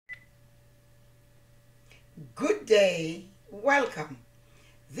Good day, welcome.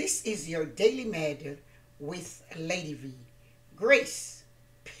 This is your Daily Med with Lady V. Grace,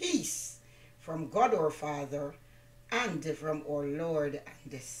 peace from God our Father and from our Lord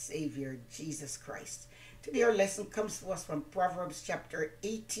and Savior Jesus Christ. Today our lesson comes to us from Proverbs chapter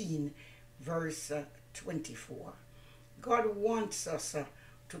 18, verse 24. God wants us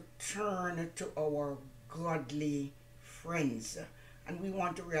to turn to our godly friends. And we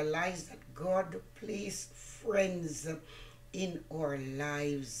want to realize that God placed friends in our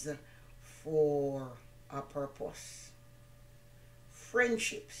lives for a purpose.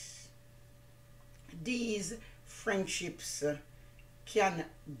 Friendships. These friendships can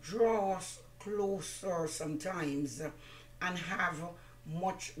draw us closer sometimes and have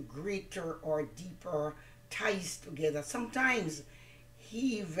much greater or deeper ties together. Sometimes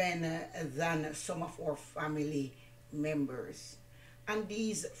even than some of our family members. And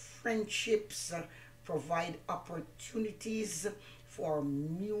these friendships provide opportunities for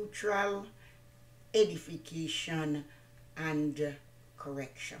mutual edification and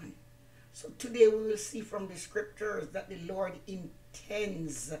correction. So today we will see from the scriptures that the Lord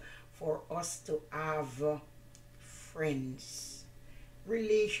intends for us to have friends.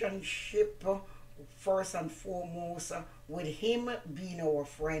 Relationship first and foremost with Him being our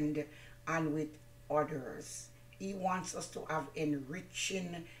friend and with others. He wants us to have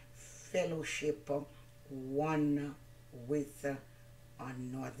enriching fellowship one with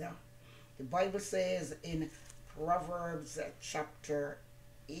another. The Bible says in Proverbs chapter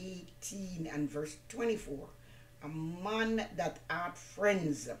 18 and verse 24, a man that hath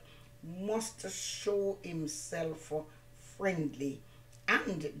friends must show himself friendly,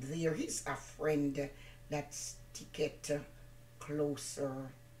 and there is a friend that sticketh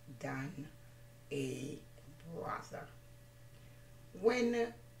closer than a brother.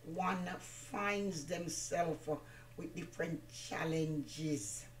 When one finds themselves with different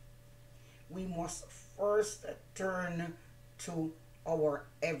challenges, we must first turn to our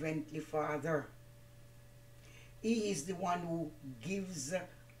Heavenly Father. He is the one who gives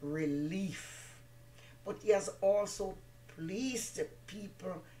relief, but He has also placed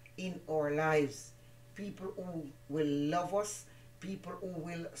people in our lives, people who will love us, people who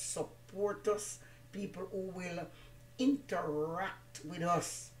will support us, people who will interact with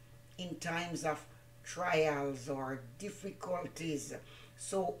us in times of trials or difficulties.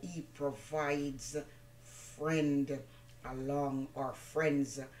 So He provides friends along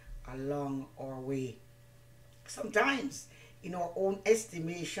our way. Sometimes in our own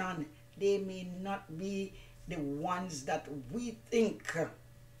estimation they may not be the ones that we think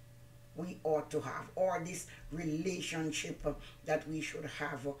we ought to have, or this relationship that we should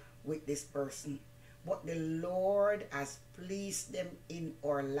have with this person. But the Lord has placed them in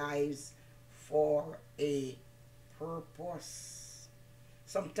our lives for a purpose.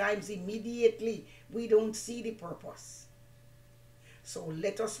 Sometimes immediately we don't see the purpose. So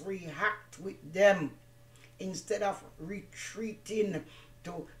let us react with them instead of retreating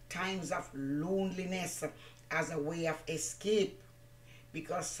to times of loneliness as a way of escape.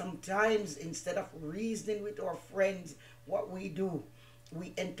 Because sometimes instead of reasoning with our friends, what we do,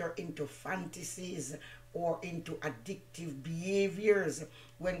 we enter into fantasies or into addictive behaviors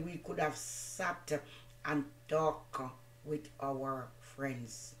when we could have sat and talked with our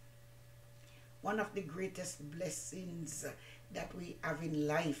friends. One of the greatest blessings that we have in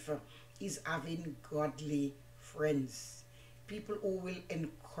life is having godly friends. People who will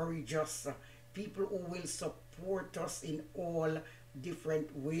encourage us, people who will support us in all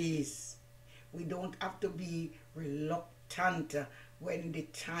different ways. We don't have to be reluctant when the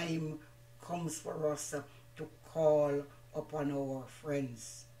time comes for us to call upon our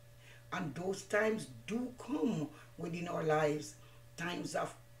friends. And those times do come within our lives, times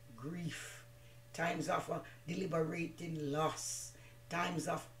of grief, times of deliberating loss, times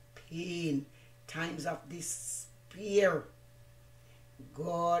of pain, times of despair.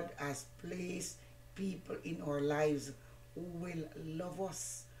 God has placed people in our lives who will love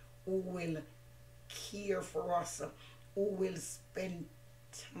us, who will care for us, who will spend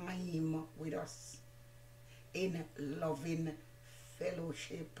time with us in loving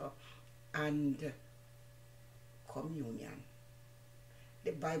fellowship and communion.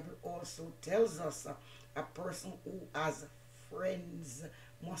 The Bible also tells us a person who has friends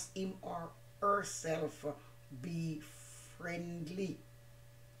must him or herself be friendly.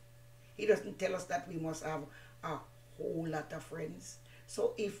 He doesn't tell us that we must have a whole lot of friends.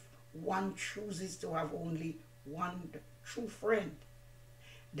 So if one chooses to have only one true friend,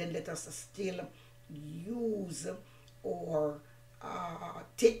 then let us still use or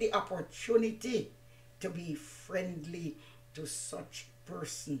take the opportunity to be friendly to such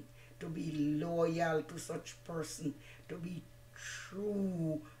person, to be loyal to such person, to be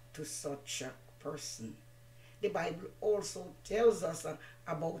true to such a person. The Bible also tells us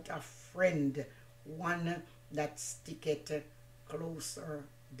about a friend, one that sticketh closer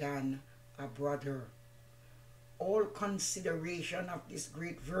than a brother. All consideration of this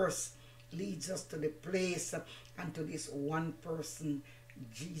great verse leads us to the place and to this one person,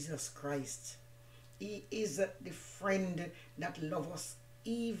 Jesus Christ. He is the friend that loves us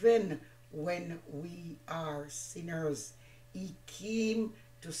even when we are sinners. He came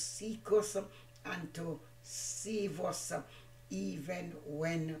to seek us and to save us even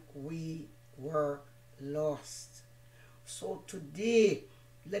when we were lost. So today,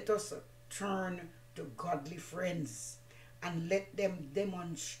 let us turn to godly friends and let them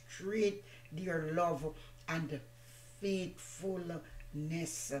demonstrate their love and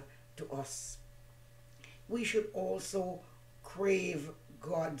faithfulness to us. We should also crave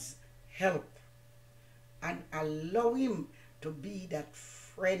God's help and allow him to be that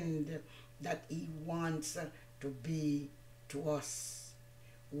friend that he wants to be to us.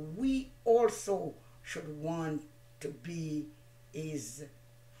 We also should want to be his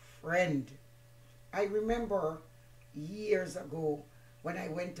friend. I remember years ago when I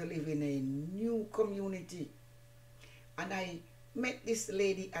went to live in a new community, and I met this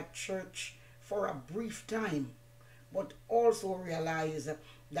lady at church for a brief time, but also realized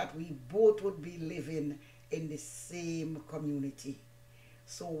that we both would be living in the same community.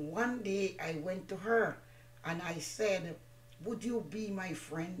 So one day I went to her and I said, would you be my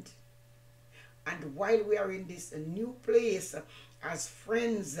friend? And while we are in this new place as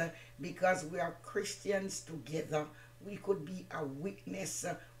friends, because we are Christians together, we could be a witness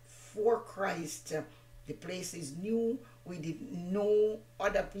for Christ. The place is new. We didn't know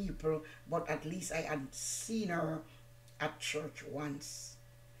other people, but at least I had seen her at church once.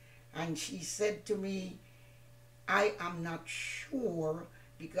 And she said to me, I am not sure,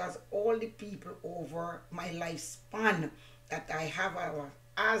 because all the people over my lifespan that I have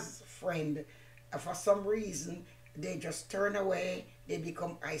as friend, for some reason, they just turn away, they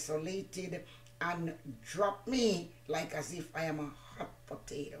become isolated and drop me like as if I am a hot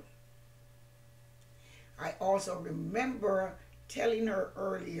potato. I also remember telling her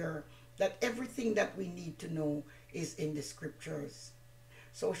earlier that everything that we need to know is in the scriptures.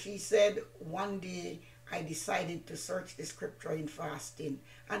 So she said one day I decided to search the scripture in fasting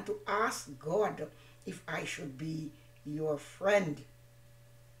and to ask God if I should be your friend,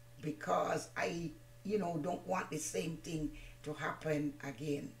 because I don't want the same thing to happen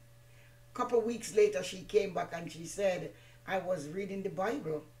again. A couple weeks later she came back and she said, I was reading the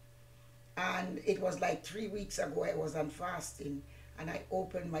Bible, and it was like 3 weeks ago I was on fasting, and I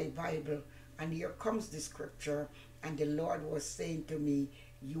opened my Bible and here comes the scripture, and the Lord was saying to me,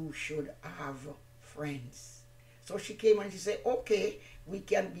 you should have friends. So she came and she said, okay, we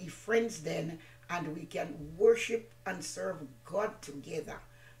can be friends then, and we can worship and serve God together,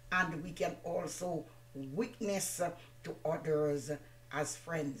 and we can also witness to others as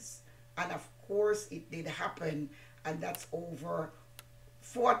friends. And of course it did happen, and that's over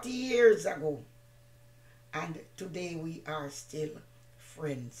 40 years ago, and today we are still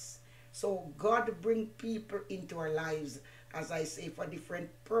friends. So God bring people into our lives, as I say, for different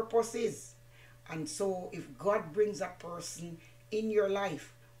purposes. And so if God brings a person in your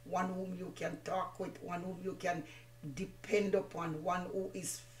life, one whom you can talk with, one whom you can depend upon, one who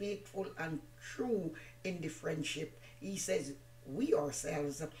is faithful and true in the friendship, he says we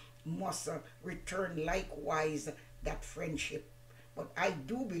ourselves must return likewise that friendship. But I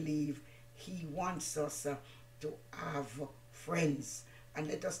do believe he wants us to have friends, and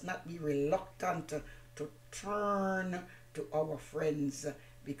let us not be reluctant to turn to our friends,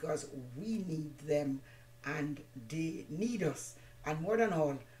 because we need them and they need us. And more than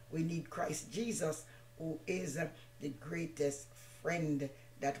all, we need Christ Jesus, who is the greatest friend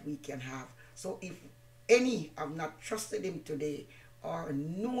that we can have. So if any have not trusted him today or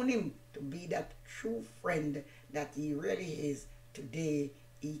known him to be that true friend that he really is, today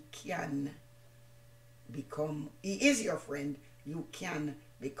he is your friend. You can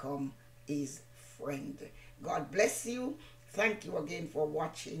become his friend. God bless you. Thank you again for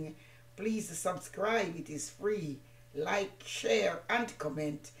watching. Please subscribe. It is free. Like, share, and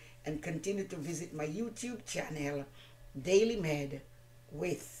comment. And continue to visit my YouTube channel, Daily Med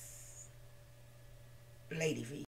with Lady V.